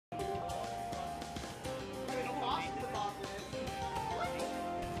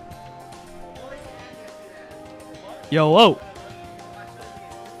Yo, whoa.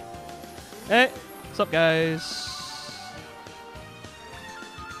 Hey, what's up, guys?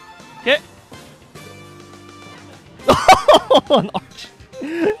 Okay. An arch.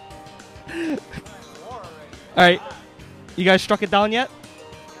 Alright. You guys struck it down yet?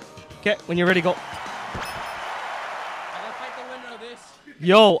 Okay, when you're ready, go. I gotta fight the winner of this.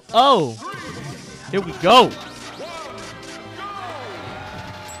 Yo, oh. Here we go.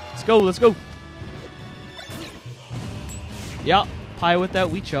 Let's go, let's go. Yeah, Pi with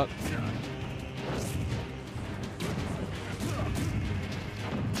that wheat chuck.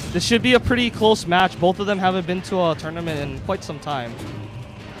 This should be a pretty close match. Both of them haven't been to a tournament in quite some time.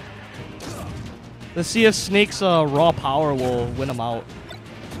 Let's see if Snake's raw power will win him out.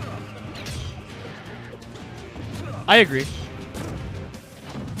 I agree.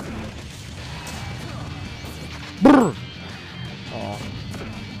 Brr. Oh.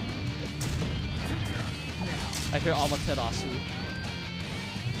 I hear Amaterasu.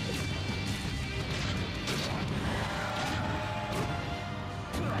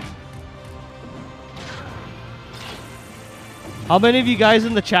 How many of you guys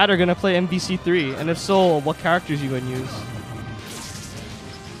in the chat are gonna play MVC3? And if so, what characters you gonna use?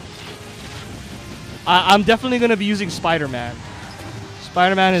 I'm definitely gonna be using Spider-Man.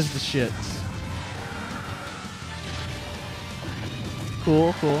 Spider-Man is the shit.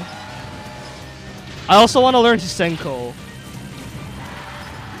 Cool, cool. I also want to learn Hisenko.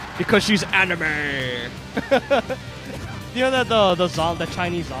 Because she's anime. You know that the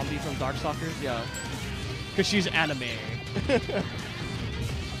Chinese zombie from Darkstalkers? Yeah. Because she's anime.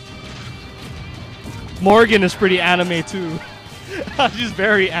 Morgan is pretty anime too. She's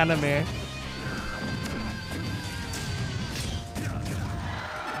very anime.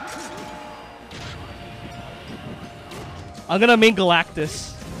 I'm gonna main Galactus.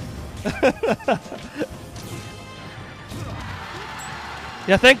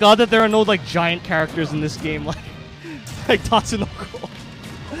 Yeah, thank God that there are no like giant characters in this game like Tatsunoko.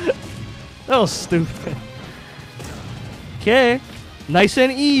 That was stupid. Okay, nice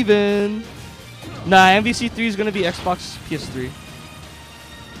and even. Nah, MVC3 is gonna be Xbox PS3.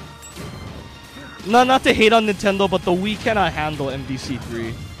 No, not to hate on Nintendo, but the Wii cannot handle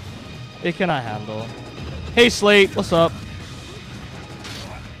MVC3. It cannot handle. Hey Slate, what's up?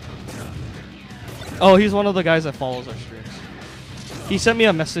 Oh, he's one of the guys that follows our streams. He sent me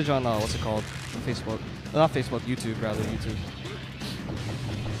a message on what's it called? Facebook. Not Facebook, YouTube rather, YouTube.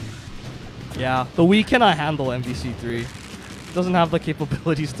 Yeah, the Wii cannot handle MVC3. Doesn't have the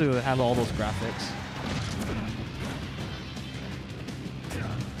capabilities to handle all those graphics.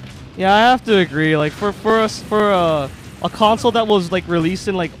 Yeah, I have to agree. Like for a console that was like released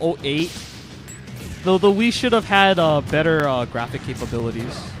in like 08, the Wii should have had better graphic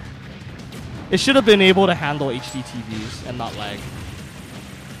capabilities. It should have been able to handle HD TVs and not lag.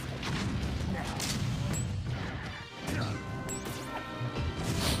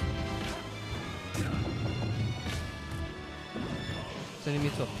 Sending me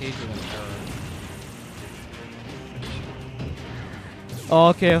to a page with an error. Oh,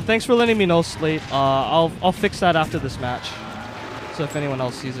 okay, thanks for letting me know, Slate. I'll fix that after this match. So if anyone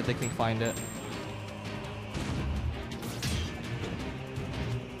else sees it, they can find it.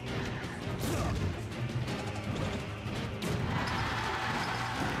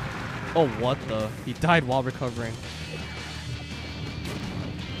 Oh, what the? He died while recovering.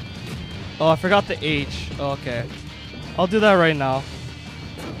 Oh, I forgot the H. Oh, okay. I'll do that right now.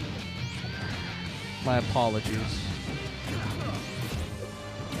 My apologies.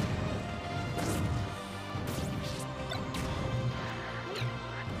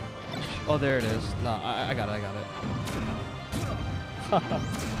 Oh, there it is. No, I got it, I got it.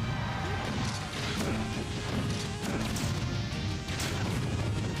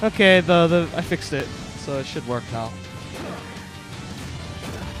 Okay, I fixed it, so it should work now.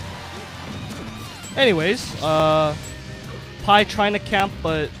 Anyways, Pi trying to camp,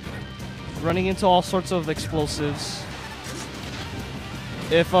 but running into all sorts of explosives.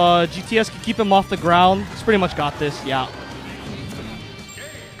 If GTS can keep him off the ground, he's pretty much got this. Yeah.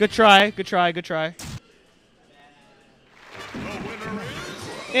 Good try, good try, good try.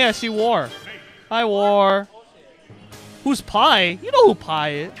 Yeah, I see War. Hi, War. Who's Pi? You know who Pi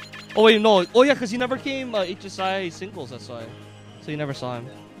is. Oh, wait, no. Oh, yeah, because he never came HSI singles, that's why. So you never saw him.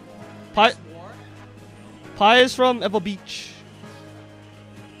 Pi is from Evo Beach.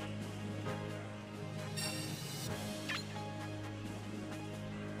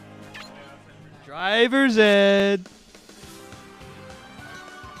 Driver's Ed.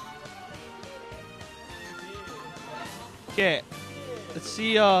 Okay. Let's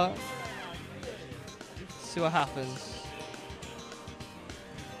see See what happens.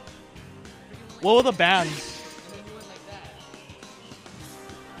 What were the bans?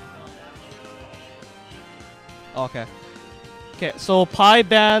 Okay. Okay, so Pi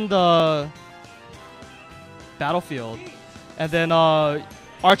banned Battlefield. And then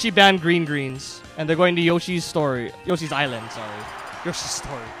Archie banned Green Greens. And they're going to Yoshi's Island, sorry. Yoshi's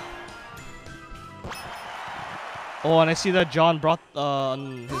Story. Oh, and I see that John brought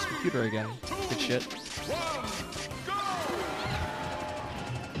on his computer again. Good shit.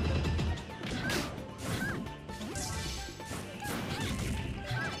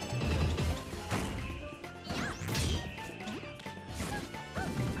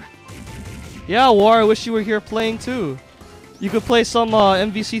 Yeah, War, I wish you were here playing too. You could play some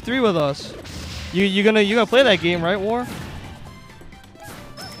MVC3 with us. You gonna play that game, right, War?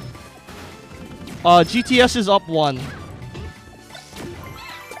 GTS is up 1.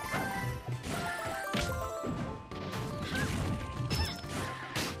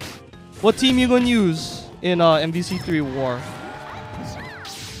 What team you gonna use in MVC3 War?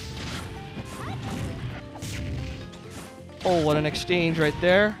 Oh, what an exchange right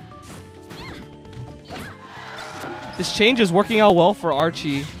there. This change is working out well for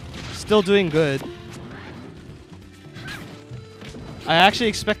Archie. Still doing good. I actually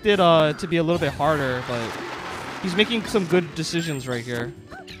expected to be a little bit harder, but he's making some good decisions right here.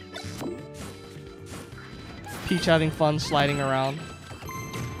 Peach having fun sliding around.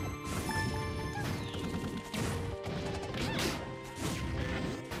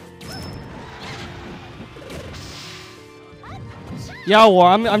 Yeah, War,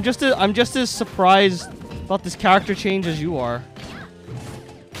 I'm just as surprised about this character change as you are.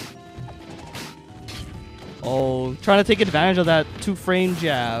 Oh, trying to take advantage of that 2-frame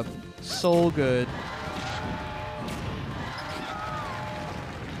jab. So good.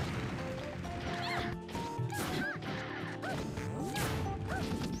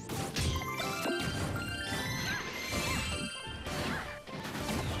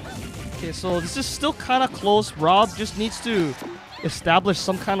 Okay, so this is still kind of close. Rob just needs to establish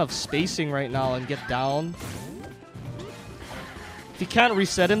some kind of spacing right now and get down. If he can't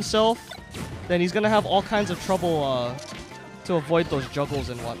reset himself, then he's gonna have all kinds of trouble to avoid those juggles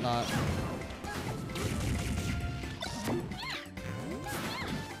and whatnot.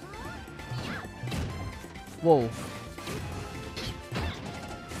 Whoa.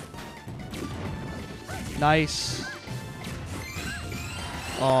 Nice.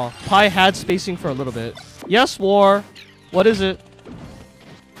 Oh, Pi had spacing for a little bit. Yes, War. What is it?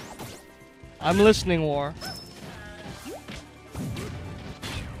 I'm listening, War.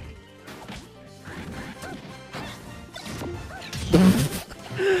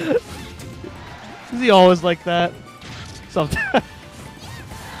 Is he always like that? Sometimes.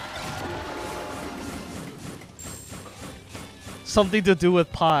 Something to do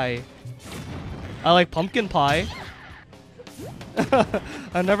with pie. I like pumpkin pie.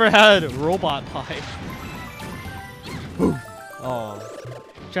 I never had robot pie. Oh.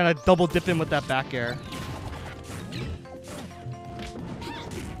 Trying to double dip him with that back air.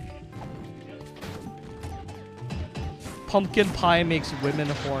 Pumpkin pie makes women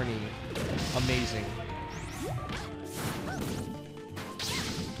horny. Amazing.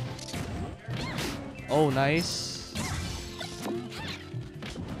 Oh, nice.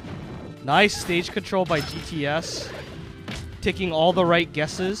 Nice stage control by GTS. Taking all the right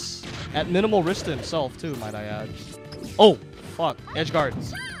guesses. At minimal risk to himself, too, might I add. Oh, fuck. Edge guard.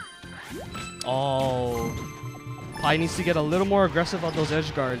 Oh. Pi needs to get a little more aggressive on those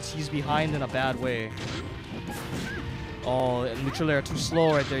edge guards. He's behind in a bad way. Oh, neutral air too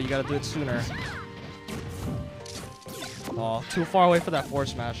slow right there. You gotta do it sooner. Oh, too far away for that forward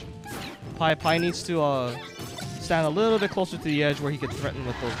smash. Pi needs to stand a little bit closer to the edge where he can threaten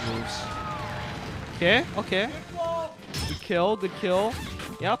with those moves. Okay, okay. Good kill, good kill.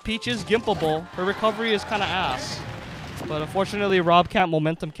 Yeah, Peach is gimpable. Her recovery is kind of ass. But unfortunately, Rob can't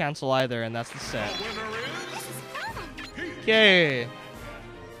momentum cancel either, and that's the set. Okay.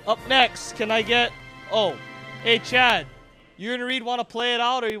 Up next, can I get... Oh. Hey, Chad. You and Reed want to play it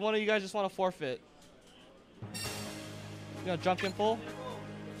out, or one of you guys just want to forfeit? You gonna jump in full?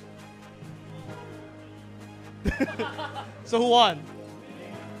 So who won?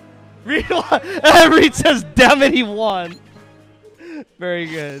 Reed won. Reed says, damn it, he won. Very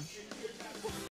good.